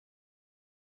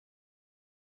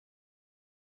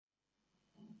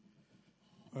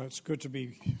Well, it's good to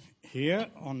be here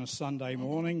on a Sunday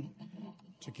morning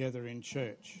together in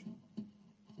church.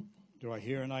 Do I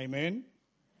hear an amen?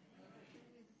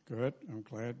 Good. I'm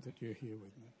glad that you're here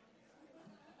with me.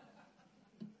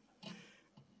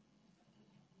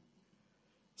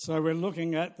 So we're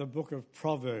looking at the book of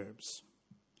Proverbs.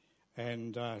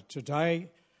 And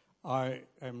today I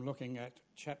am looking at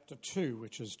chapter 2,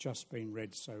 which has just been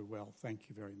read so well. Thank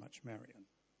you very much, Marion.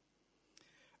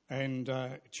 And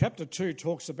chapter 2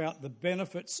 talks about the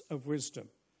benefits of wisdom.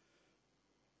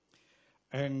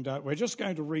 And we're just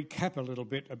going to recap a little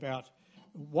bit about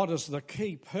what is the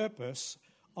key purpose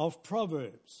of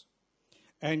Proverbs.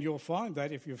 And you'll find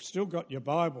that if you've still got your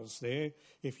Bibles there,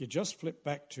 if you just flip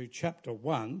back to chapter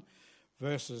 1,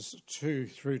 verses 2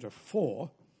 through to 4,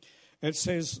 it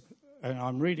says, and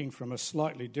I'm reading from a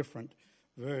slightly different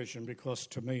version because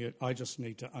to me I just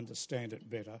need to understand it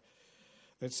better.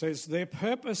 It says, their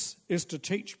purpose is to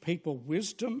teach people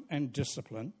wisdom and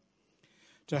discipline,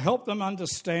 to help them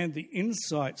understand the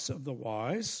insights of the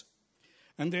wise,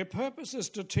 and their purpose is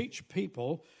to teach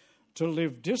people to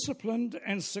live disciplined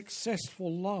and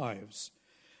successful lives,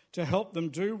 to help them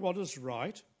do what is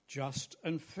right, just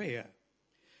and fair.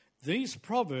 These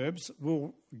proverbs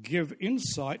will give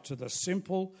insight to the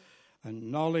simple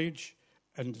and knowledge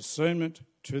and discernment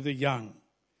to the young.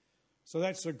 So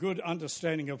that's a good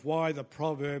understanding of why the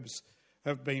Proverbs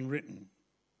have been written.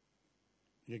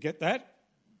 You get that?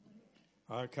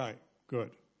 Okay,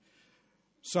 good.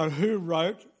 So who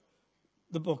wrote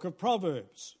the book of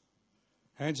Proverbs?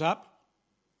 Hands up.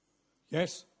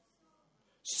 Yes?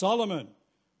 Solomon.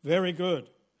 Very good.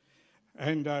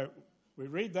 And we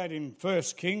read that in 1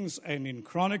 Kings and in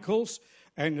Chronicles,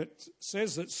 and it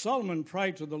says that Solomon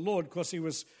prayed to the Lord because he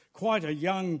was quite a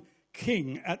young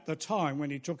king at the time when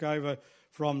he took over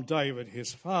from David,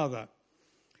 his father.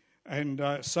 And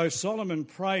so Solomon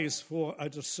prays for a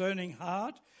discerning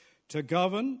heart to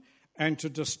govern and to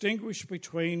distinguish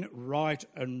between right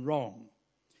and wrong.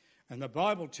 And the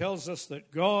Bible tells us that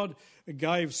God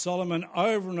gave Solomon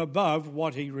over and above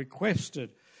what he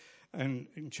requested. And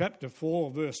in chapter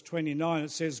 4, verse 29,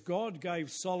 it says, God gave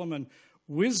Solomon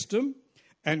wisdom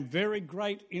and very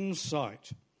great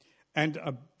insight, and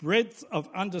a breadth of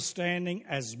understanding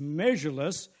as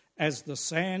measureless as the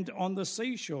sand on the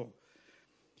seashore.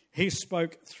 He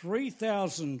spoke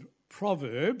 3,000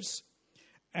 proverbs,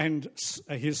 and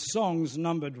his songs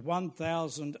numbered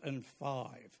 1,005.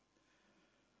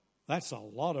 That's a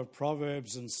lot of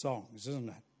proverbs and songs, isn't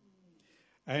it?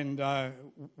 And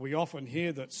we often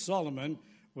hear that Solomon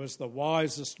was the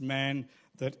wisest man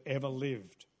that ever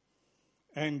lived.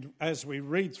 And as we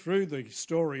read through the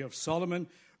story of Solomon,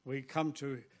 we come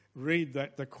to read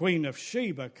that the Queen of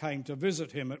Sheba came to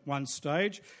visit him at one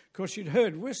stage because she'd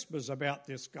heard whispers about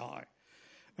this guy.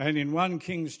 And in 1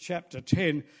 Kings chapter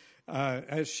 10,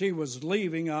 as she was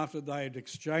leaving after they had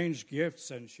exchanged gifts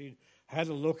and she'd had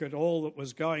a look at all that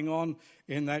was going on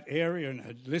in that area and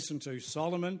had listened to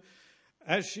Solomon,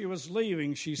 as she was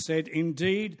leaving, she said,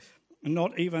 indeed,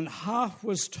 not even half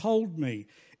was told me.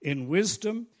 In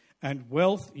wisdom and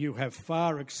wealth you have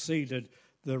far exceeded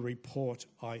the report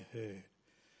I heard.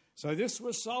 So this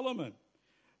was Solomon,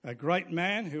 a great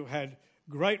man who had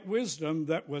great wisdom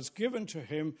that was given to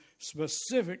him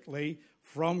specifically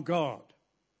from God.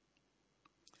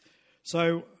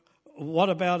 So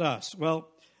what about us? Well,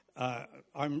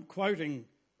 I'm quoting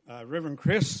Reverend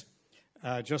Chris.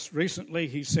 Just recently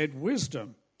he said,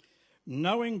 wisdom,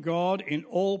 knowing God in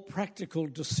all practical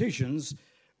decisions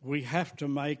we have to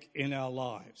make in our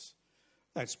lives.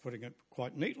 That's putting it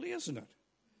quite neatly, isn't it?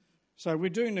 So we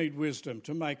do need wisdom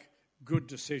to make good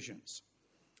decisions.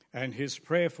 And his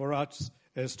prayer for us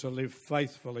is to live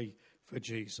faithfully for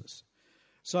Jesus.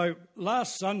 So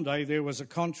last Sunday there was a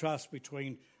contrast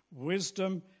between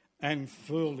wisdom and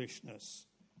foolishness.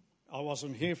 I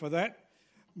wasn't here for that,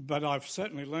 but I've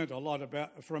certainly learned a lot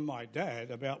from my dad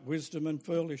about wisdom and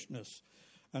foolishness.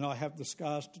 And I have the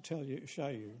scars to show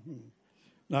you.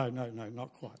 No,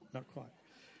 not quite.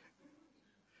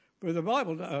 But the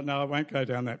Bible, no, I won't go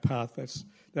down that path.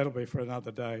 That'll be for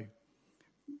another day.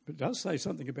 But it does say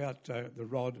something about the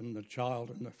rod and the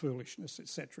child and the foolishness,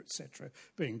 etc.,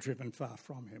 being driven far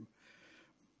from him,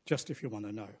 just if you want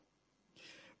to know.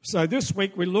 So this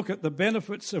week we look at the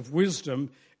benefits of wisdom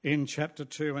in chapter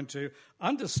 2. And to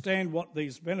understand what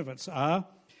these benefits are,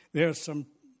 there are some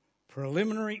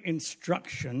preliminary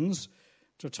instructions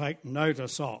to take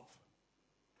notice of.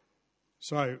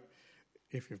 So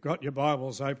if you've got your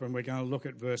Bibles open, we're going to look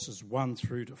at verses 1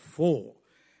 through to 4,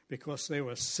 because there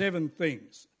were 7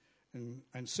 things, and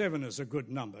 7 is a good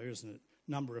number, isn't it?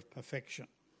 Number of perfection.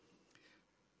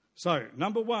 So,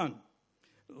 number 1,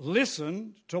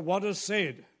 listen to what is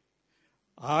said.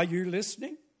 Are you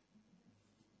listening?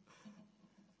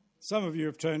 Some of you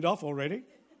have turned off already.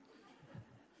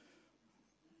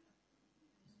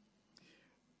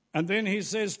 And then he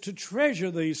says to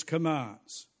treasure these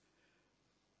commands.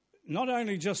 Not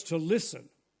only just to listen,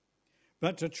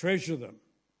 but to treasure them.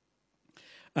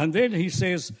 And then he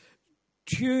says,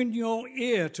 tune your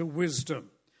ear to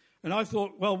wisdom. And I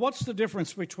thought, well, what's the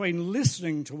difference between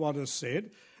listening to what is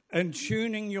said and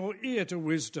tuning your ear to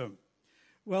wisdom?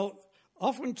 Well,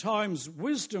 oftentimes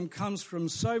wisdom comes from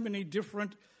so many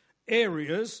different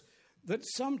areas that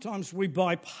sometimes we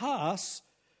bypass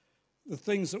the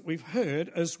things that we've heard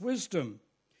as wisdom.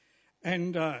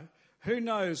 And who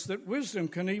knows that wisdom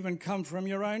can even come from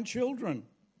your own children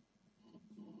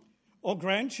or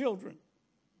grandchildren,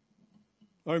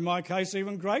 or in my case,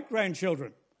 even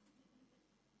great-grandchildren.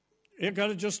 You've got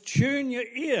to just tune your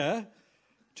ear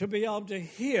to be able to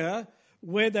hear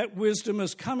where that wisdom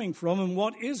is coming from and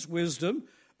what is wisdom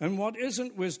and what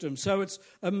isn't wisdom. So it's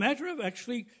a matter of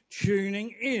actually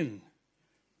tuning in.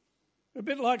 A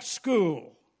bit like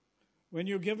school, when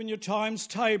you're given your times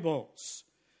tables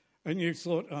and you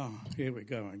thought, oh, here we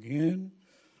go again.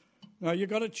 No, you've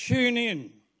got to tune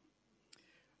in.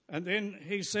 And then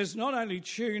he says not only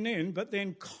tune in, but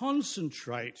then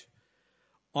concentrate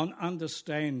on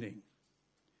understanding.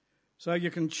 So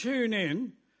you can tune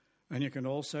in and you can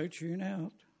also tune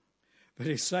out. But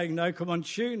he's saying, no, come on,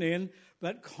 tune in,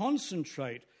 but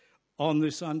concentrate on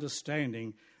this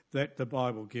understanding that the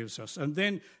Bible gives us. And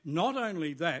then not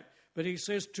only that, but he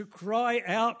says to cry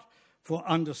out for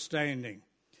understanding.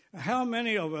 How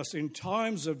many of us in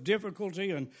times of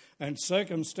difficulty and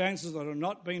circumstances that have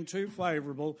not been too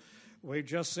favourable, we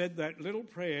just said that little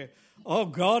prayer, oh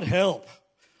God, help.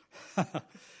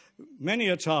 Many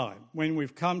a time when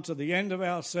we've come to the end of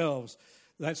ourselves,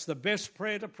 that's the best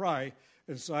prayer to pray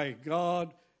and say,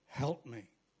 God, help me.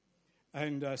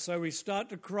 And so we start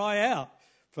to cry out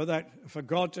for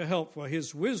God to help, for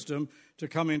his wisdom to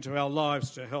come into our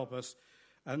lives to help us.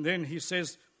 And then he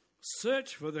says,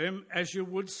 search for them as you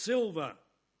would silver.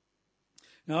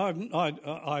 Now,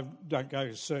 I don't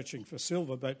go searching for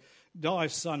silver, but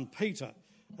Di's son Peter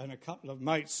and a couple of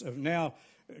mates have now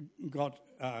got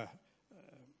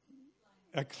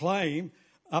a claim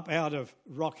up out of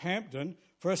Rockhampton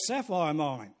for a sapphire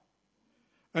mine.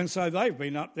 And so they've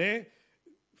been up there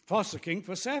fossicking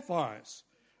for sapphires.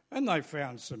 And they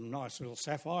found some nice little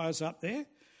sapphires up there.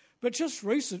 But just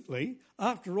recently,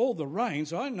 after all the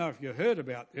rains, I don't know if you heard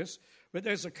about this, but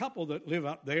there's a couple that live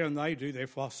up there and they do their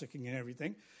fossicking and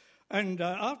everything. And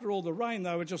after all the rain,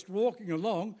 they were just walking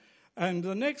along, and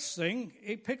the next thing,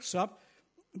 he picks up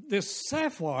this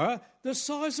sapphire the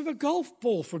size of a golf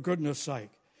ball, for goodness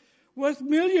sake, worth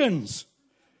millions.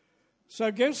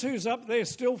 So guess who's up there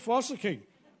still fossicking?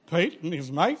 Pete and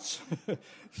his mates,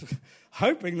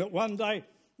 hoping that one day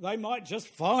they might just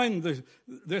find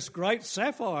this great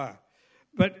sapphire.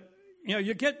 But, you know,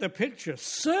 you get the picture.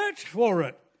 Search for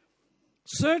it.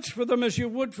 Search for them as you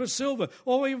would for silver,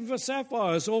 or even for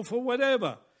sapphires, or for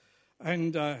whatever.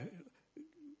 And,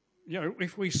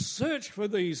 if we search for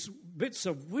these bits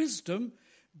of wisdom,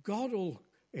 God will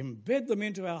embed them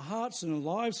into our hearts and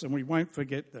lives, and we won't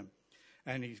forget them.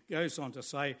 And he goes on to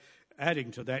say,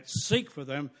 adding to that, seek for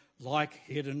them like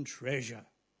hidden treasure.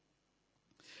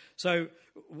 So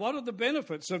what are the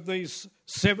benefits of these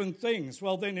 7 things?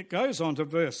 Well, then it goes on to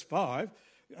verse 5,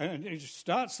 and it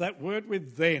starts that word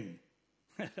with then.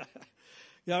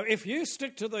 If you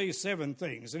stick to these 7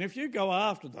 things, and if you go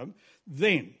after them,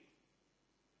 then.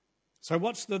 So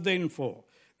what's the then for?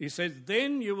 He says,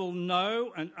 then you will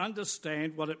know and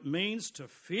understand what it means to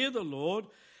fear the Lord,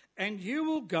 and you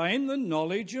will gain the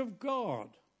knowledge of God.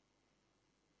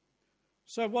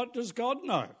 So what does God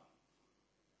know?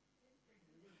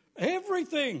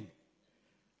 Everything.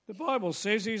 The Bible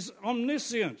says he's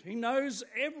omniscient. He knows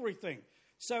everything.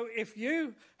 So if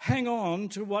you hang on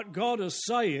to what God is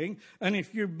saying, and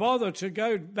if you bother to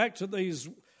go back to these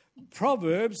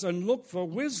Proverbs and look for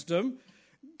wisdom,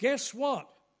 guess what?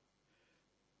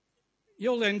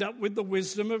 You'll end up with the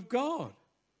wisdom of God.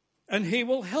 And he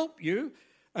will help you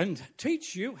and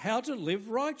teach you how to live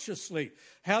righteously,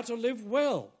 how to live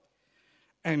well.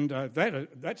 And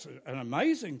that's an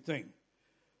amazing thing.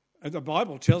 The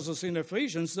Bible tells us in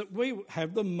Ephesians that we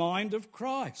have the mind of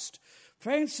Christ.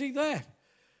 Fancy that.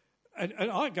 And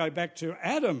I go back to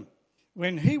Adam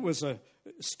when he was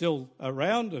still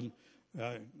around, and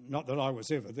not that I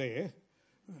was ever there,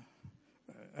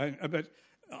 but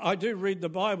I do read the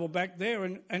Bible back there,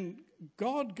 and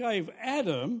God gave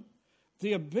Adam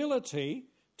the ability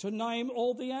to name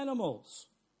all the animals.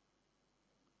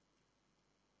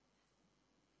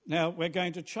 Now, we're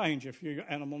going to change a few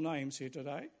animal names here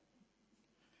today.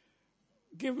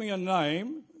 Give me a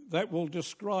name that will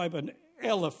describe an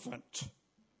elephant.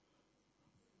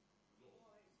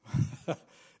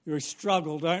 We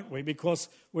struggle, don't we? Because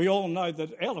we all know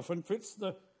that elephant fits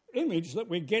the image that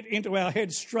we get into our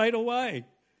head straight away.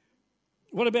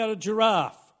 What about a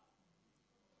giraffe?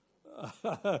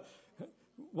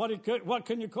 What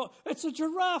can you call? It's a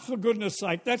giraffe, for goodness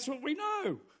sake. That's what we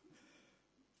know.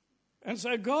 And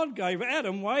so God gave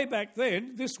Adam way back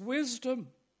then this wisdom,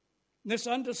 this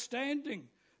understanding,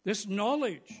 this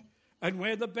knowledge, and we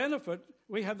have the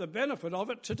benefit of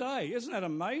it today. Isn't that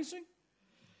amazing?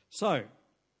 So,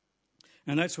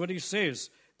 and that's what he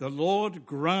says, the Lord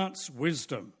grants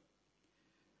wisdom.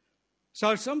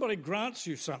 So if somebody grants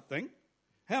you something,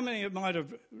 how many might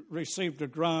have received a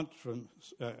grant from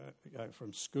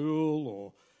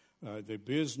school or their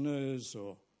business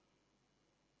or...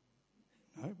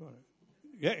 Nobody.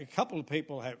 Yeah, a couple of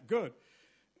people have. Good.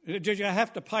 Did you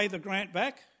have to pay the grant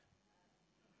back?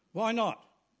 Why not?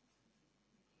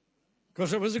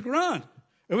 Because it was a grant.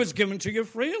 It was given to you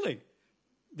freely.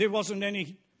 There wasn't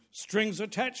any strings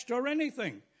attached or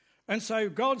anything. And so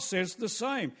God says the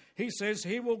same. He says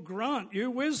he will grant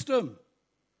you wisdom.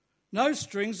 No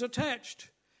strings attached.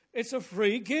 It's a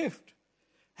free gift.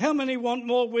 How many want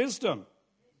more wisdom?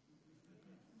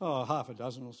 Oh, half a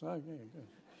dozen or so. Yeah, good.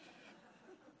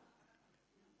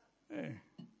 Yeah.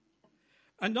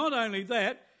 And not only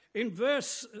that, in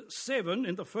verse 7,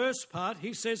 in the first part,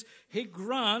 he says he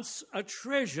grants a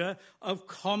treasure of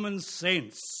common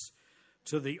sense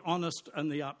to the honest and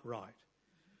the upright.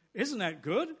 Isn't that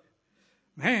good?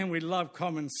 Man, we love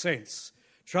common sense.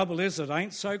 Trouble is, it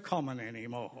ain't so common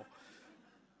anymore.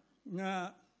 No.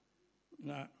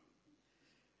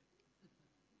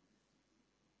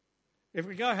 If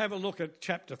we go have a look at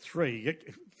chapter 3,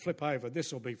 flip over,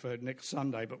 this will be for next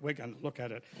Sunday, but we're going to look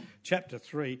at it. Chapter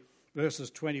 3,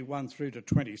 verses 21 through to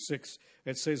 26,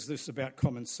 it says this about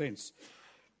common sense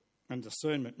and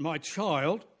discernment. My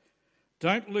child,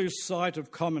 don't lose sight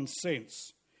of common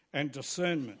sense and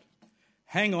discernment.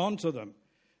 Hang on to them.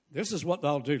 This is what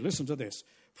they'll do. Listen to this.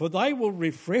 For they will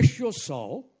refresh your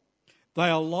soul. They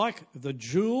are like the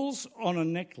jewels on a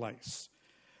necklace.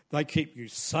 They keep you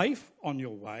safe on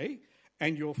your way,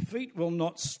 and your feet will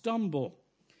not stumble.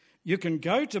 You can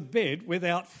go to bed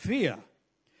without fear.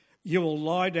 You will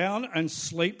lie down and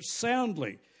sleep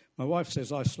soundly. My wife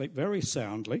says I sleep very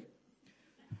soundly.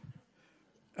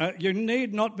 You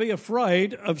need not be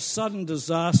afraid of sudden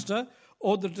disaster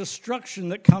or the destruction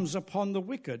that comes upon the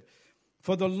wicked.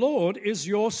 For the Lord is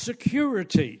your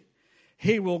security.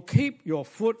 He will keep your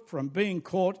foot from being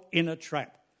caught in a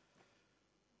trap.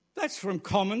 That's from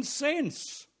common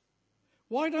sense.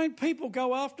 Why don't people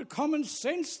go after common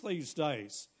sense these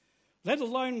days, let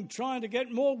alone trying to get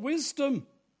more wisdom?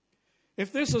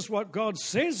 If this is what God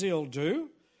says he'll do,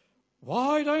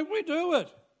 why don't we do it?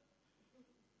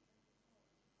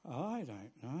 I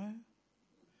don't know.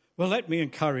 Well, let me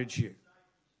encourage you.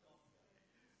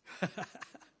 The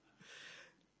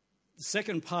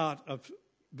second part of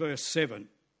verse 7,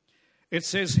 it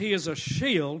says, he is a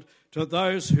shield to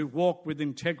those who walk with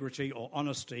integrity or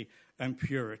honesty and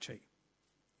purity.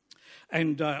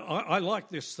 And I like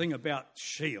this thing about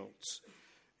shields.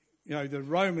 You know, the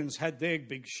Romans had their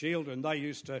big shield and they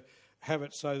used to have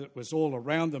it so that it was all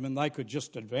around them and they could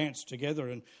just advance together.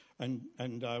 And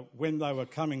when they were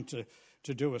coming to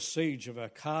do a siege of a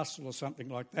castle or something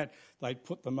like that, they'd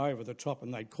put them over the top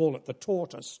and they'd call it the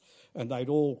tortoise. And they'd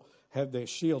all have their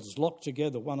shields locked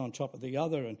together, one on top of the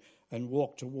other, and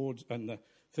walk towards, and the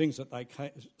things that they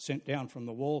sent down from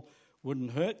the wall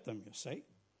wouldn't hurt them, you see.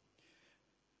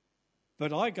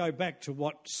 But I go back to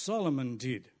what Solomon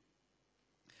did.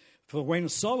 For when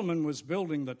Solomon was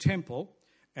building the temple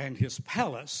and his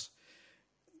palace,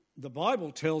 the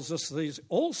Bible tells us that he's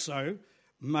also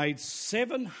made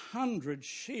 700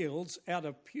 shields out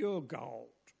of pure gold.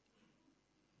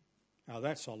 Now,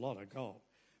 that's a lot of gold.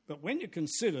 But when you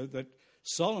consider that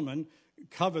Solomon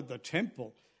covered the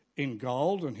temple in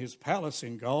gold and his palace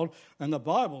in gold, and the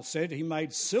Bible said he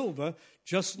made silver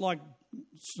just like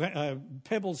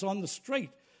pebbles on the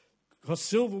street, because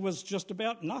silver was just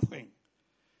about nothing.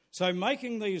 So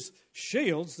making these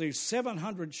shields, these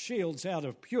 700 shields out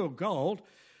of pure gold,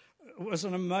 was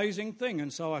an amazing thing.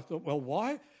 And so I thought, well,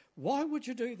 why would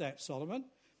you do that, Solomon?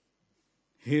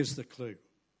 Here's the clue.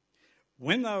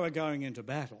 When they were going into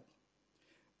battle,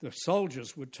 the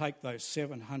soldiers would take those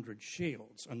 700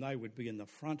 shields and they would be in the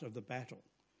front of the battle.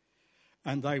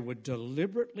 And they would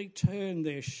deliberately turn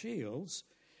their shields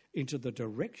into the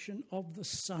direction of the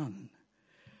sun.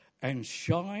 and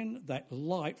shine that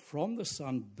light from the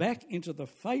sun back into the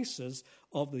faces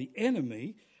of the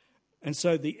enemy, and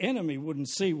so the enemy wouldn't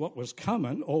see what was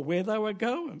coming or where they were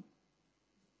going.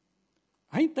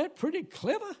 Ain't that pretty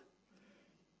clever?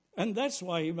 And that's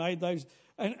why he made those.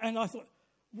 And I thought,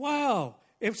 wow,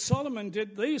 if Solomon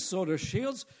did these sort of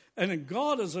shields, and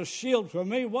God is a shield for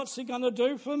me, what's he going to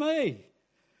do for me?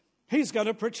 He's going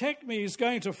to protect me. He's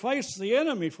going to face the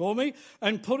enemy for me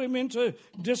and put him into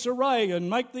disarray and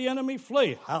make the enemy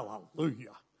flee.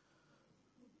 Hallelujah.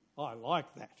 I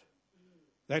like that.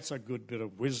 That's a good bit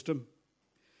of wisdom.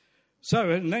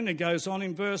 So, and then it goes on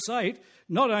in verse 8,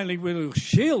 not only will he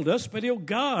shield us, but he'll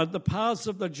guard the paths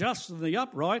of the just and the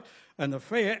upright and the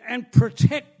fair and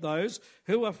protect those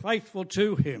who are faithful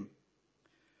to him.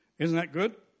 Isn't that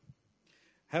good?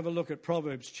 Have a look at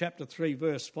Proverbs chapter 3,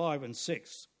 verse 5 and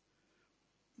 6.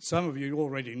 Some of you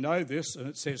already know this, and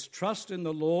it says, trust in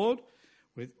the Lord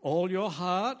with all your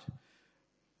heart,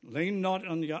 lean not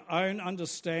on your own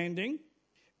understanding,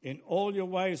 in all your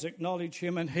ways acknowledge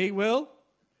him, and he will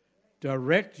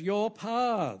direct your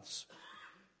paths.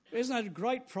 Isn't that a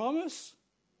great promise?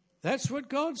 That's what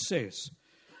God says.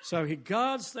 So he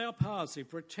guards our paths, he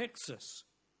protects us.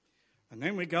 And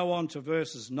then we go on to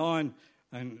verses 9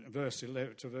 and verse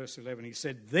 11 to verse 11. He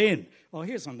said, then. Oh,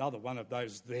 here's another one of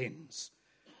those thens.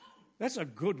 That's a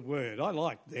good word. I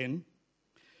like then.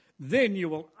 Then you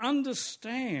will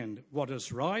understand what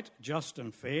is right, just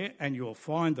and fair, and you will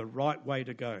find the right way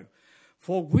to go.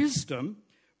 For wisdom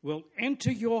will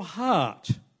enter your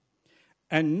heart,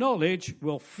 and knowledge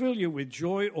will fill you with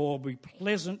joy or be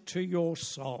pleasant to your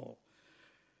soul.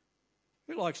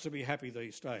 Who likes to be happy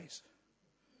these days?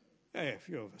 Yeah, a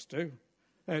few of us do.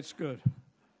 That's good.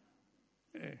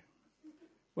 Yeah.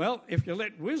 Well, if you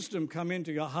let wisdom come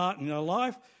into your heart and your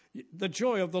life, the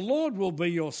joy of the Lord will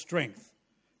be your strength.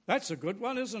 That's a good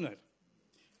one, isn't it?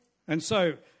 And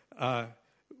so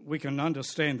we can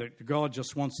understand that God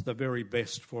just wants the very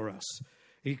best for us.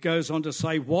 He goes on to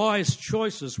say, wise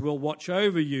choices will watch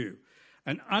over you,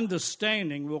 and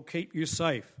understanding will keep you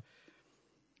safe.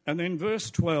 And then verse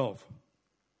 12,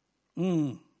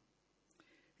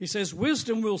 he says,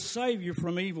 wisdom will save you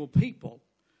from evil people,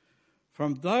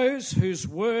 from those whose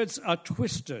words are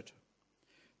twisted,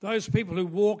 those people who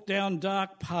walk down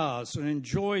dark paths and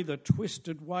enjoy the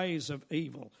twisted ways of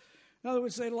evil. In other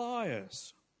words, they're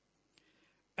liars.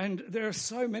 And there are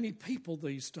so many people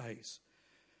these days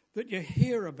that you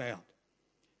hear about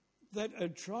that are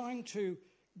trying to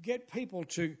get people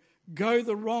to go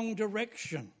the wrong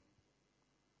direction.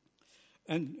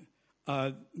 And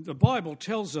the Bible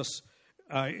tells us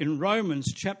in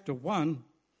Romans chapter 1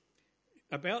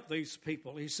 about these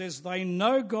people. He says, they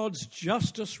know God's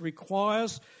justice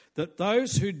requires that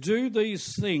those who do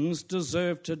these things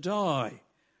deserve to die.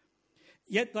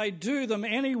 Yet they do them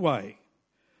anyway.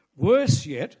 Worse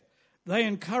yet, they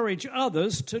encourage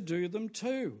others to do them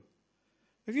too.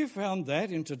 Have you found that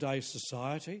in today's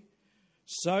society?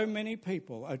 So many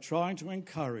people are trying to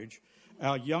encourage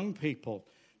our young people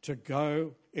to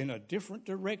go in a different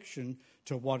direction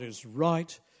to what is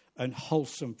right and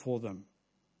wholesome for them.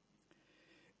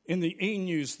 In the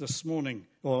E-News this morning,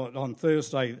 or on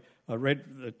Thursday, I read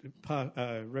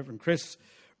that Reverend Chris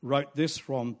wrote this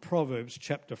from Proverbs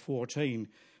chapter 14,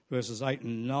 verses 8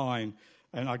 and 9,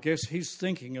 and I guess he's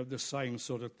thinking of the same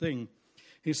sort of thing.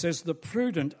 He says, the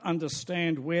prudent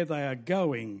understand where they are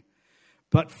going,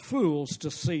 but fools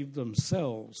deceive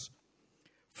themselves.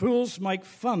 Fools make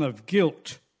fun of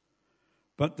guilt,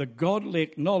 but the godly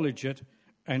acknowledge it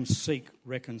and seek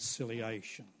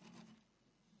reconciliation.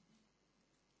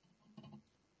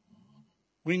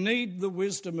 We need the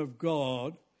wisdom of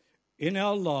God in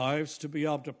our lives to be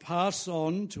able to pass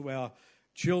on to our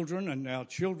children and our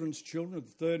children's children,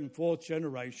 the third and fourth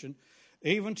generation,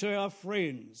 even to our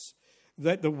friends,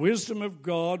 that the wisdom of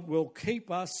God will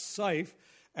keep us safe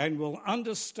and will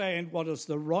understand what is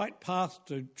the right path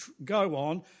to go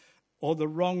on or the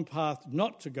wrong path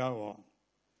not to go on.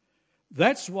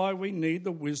 That's why we need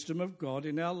the wisdom of God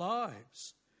in our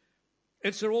lives.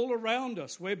 It's all around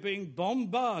us. We're being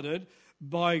bombarded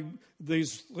by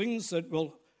these things that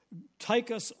will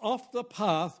take us off the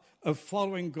path of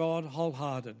following God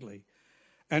wholeheartedly.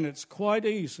 And it's quite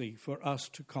easy for us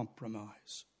to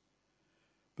compromise.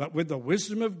 But with the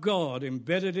wisdom of God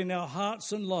embedded in our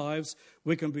hearts and lives,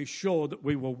 we can be sure that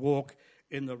we will walk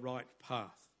in the right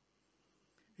path.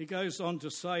 He goes on to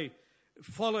say,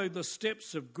 follow the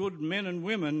steps of good men and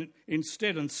women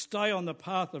instead and stay on the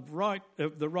path of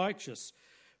the righteous,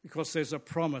 because there's a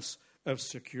promise of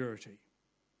security.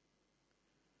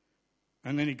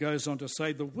 And then he goes on to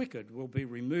say, the wicked will be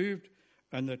removed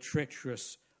and the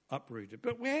treacherous uprooted.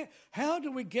 But how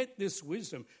do we get this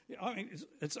wisdom? I mean,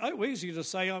 it's so easy to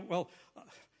say,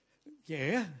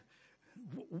 yeah,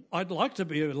 I'd like to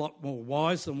be a lot more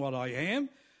wise than what I am,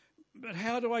 but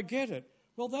how do I get it?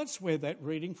 Well, that's where that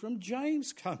reading from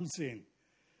James comes in.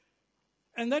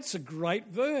 And that's a great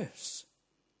verse,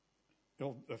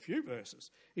 or a few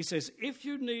verses. He says, if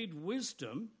you need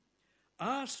wisdom,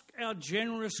 ask our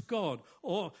generous God,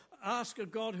 or ask a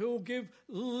God who will give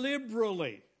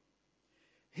liberally.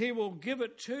 He will give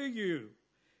it to you.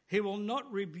 He will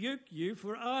not rebuke you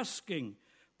for asking.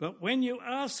 But when you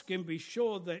ask him, be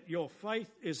sure that your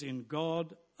faith is in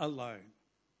God alone.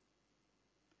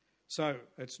 So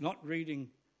it's not reading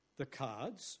the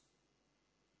cards,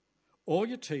 or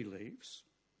your tea leaves,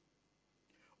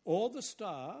 or the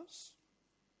stars,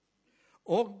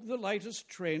 or the latest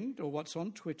trend, or what's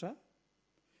on Twitter,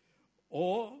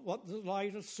 or what the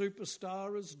latest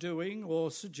superstar is doing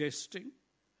or suggesting.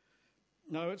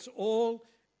 No, it's all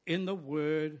in the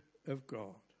Word of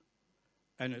God.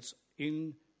 And it's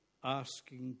in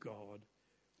asking God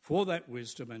for that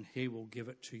wisdom, and he will give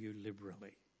it to you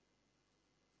liberally.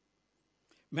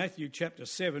 Matthew chapter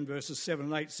 7, verses 7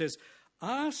 and 8 says,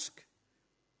 ask,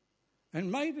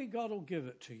 and maybe God will give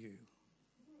it to you.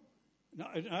 No.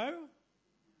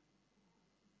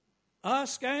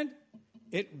 Ask, and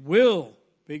it will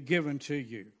be given to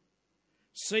you.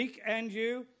 Seek, and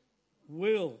you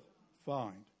will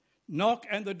find. Knock,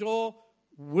 and the door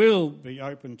will be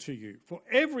opened to you. For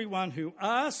everyone who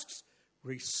asks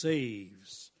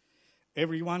receives.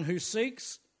 Everyone who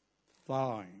seeks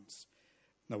finds.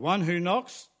 The one who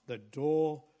knocks, the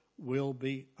door will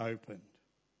be opened.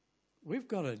 We've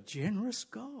got a generous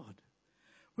God.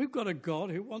 We've got a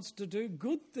God who wants to do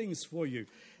good things for you.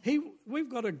 We've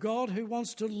got a God who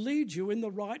wants to lead you in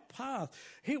the right path.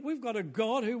 We've got a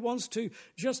God who wants to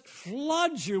just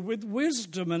flood you with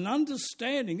wisdom and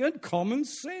understanding and common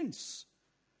sense.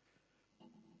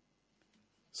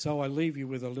 So I leave you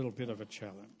with a little bit of a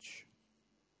challenge.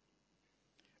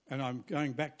 And I'm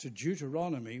going back to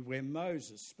Deuteronomy, where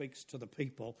Moses speaks to the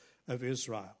people of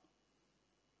Israel.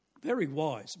 Very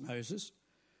wise, Moses.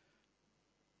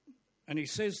 And he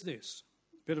says this,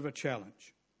 bit of a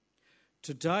challenge.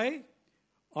 Today,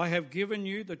 I have given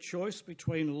you the choice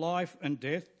between life and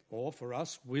death, or for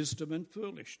us, wisdom and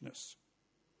foolishness,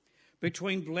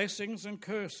 between blessings and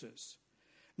curses.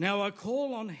 Now I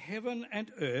call on heaven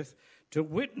and earth to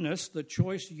witness the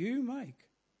choice you make.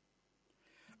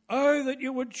 Oh, that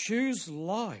you would choose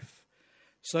life,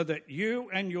 so that you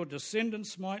and your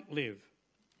descendants might live.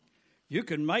 You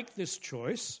can make this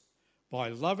choice by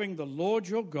loving the Lord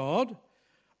your God,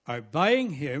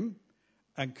 obeying him,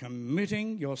 and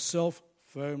committing yourself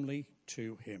firmly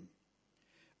to him.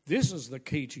 This is the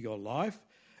key to your life,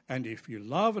 and if you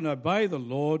love and obey the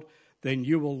Lord, then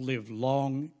you will live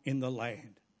long in the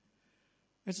land.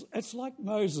 It's like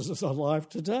Moses is alive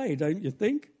today, don't you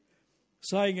think?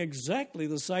 Saying exactly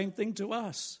the same thing to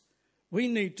us. We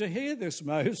need to hear this,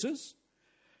 Moses.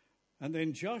 And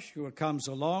then Joshua comes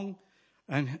along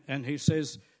and he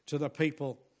says to the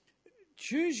people,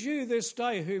 choose you this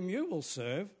day whom you will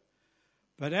serve,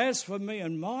 but as for me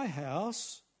and my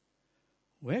house,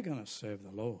 we're going to serve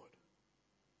the Lord.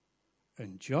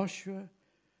 And Joshua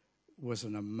was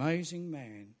an amazing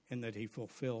man in that he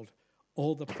fulfilled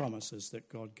all the promises that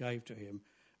God gave to him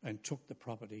and took the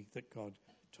property that God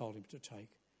told him to take.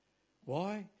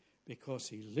 Why? Because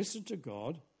he listened to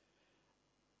God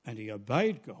and he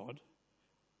obeyed God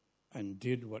and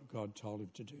did what God told him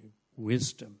to do.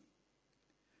 Wisdom.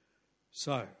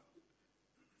 So,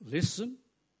 listen,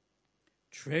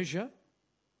 treasure,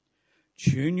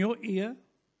 tune your ear,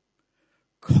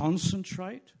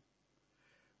 concentrate,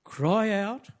 cry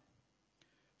out,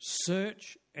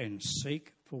 search and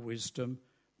seek for wisdom,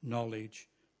 knowledge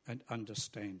and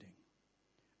understanding,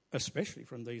 especially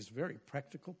from these very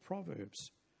practical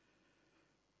proverbs.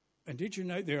 And did you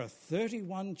know there are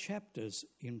 31 chapters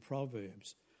in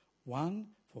Proverbs, one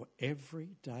for every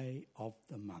day of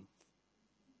the month?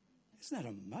 Isn't that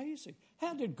amazing?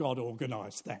 How did God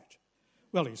organise that?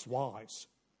 Well, he's wise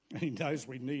and he knows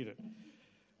we need it.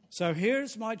 So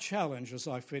here's my challenge as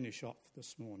I finish off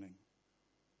this morning.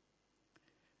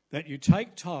 That you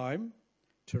take time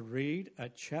to read a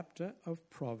chapter of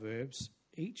Proverbs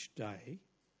each day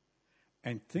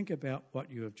and think about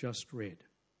what you have just read.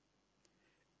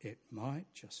 It might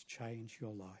just change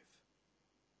your life.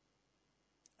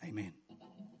 Amen.